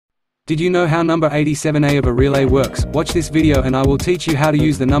Did you know how number 87A of a relay works? Watch this video and I will teach you how to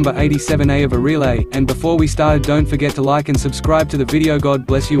use the number 87A of a relay. And before we start, don't forget to like and subscribe to the video. God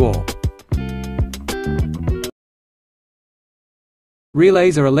bless you all.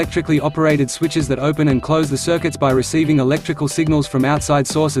 Relays are electrically operated switches that open and close the circuits by receiving electrical signals from outside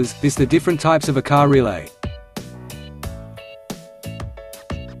sources. This the different types of a car relay.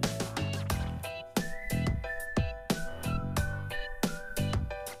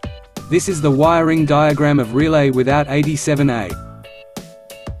 This is the wiring diagram of relay without 87A.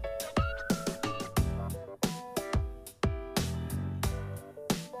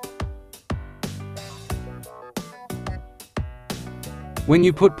 When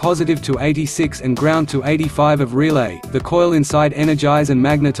you put positive to 86 and ground to 85 of relay, the coil inside energize and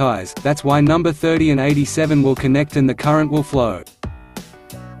magnetize. That's why number 30 and 87 will connect and the current will flow.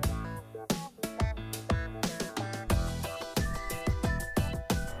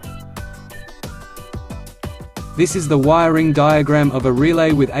 This is the wiring diagram of a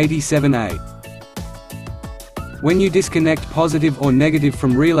relay with 87A. When you disconnect positive or negative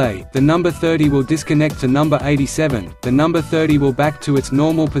from relay, the number 30 will disconnect to number 87, the number 30 will back to its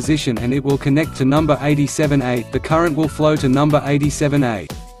normal position and it will connect to number 87A, the current will flow to number 87A.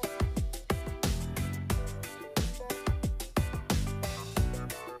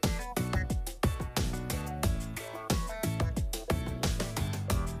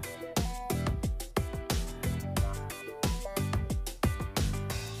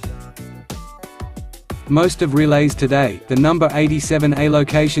 Most of relays today, the number 87A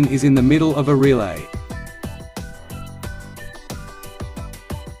location is in the middle of a relay.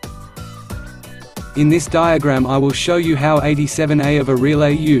 In this diagram I will show you how 87A of a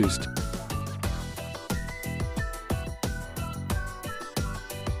relay used.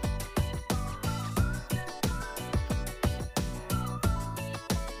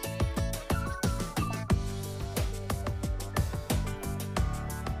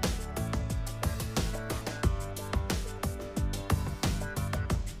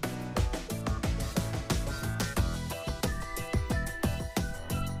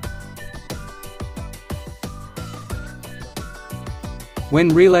 When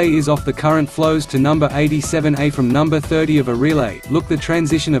relay is off, the current flows to number 87A from number 30 of a relay. Look the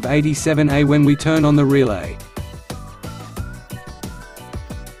transition of 87A when we turn on the relay.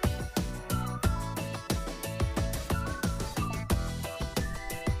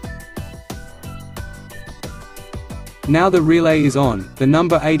 Now the relay is on, the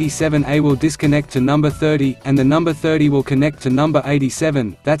number 87A will disconnect to number 30, and the number 30 will connect to number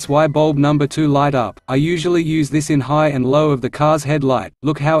 87, that's why bulb number 2 light up. I usually use this in high and low of the car's headlight.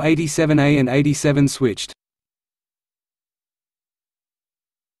 Look how 87A and 87 switched.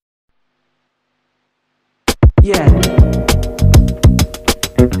 Yeah.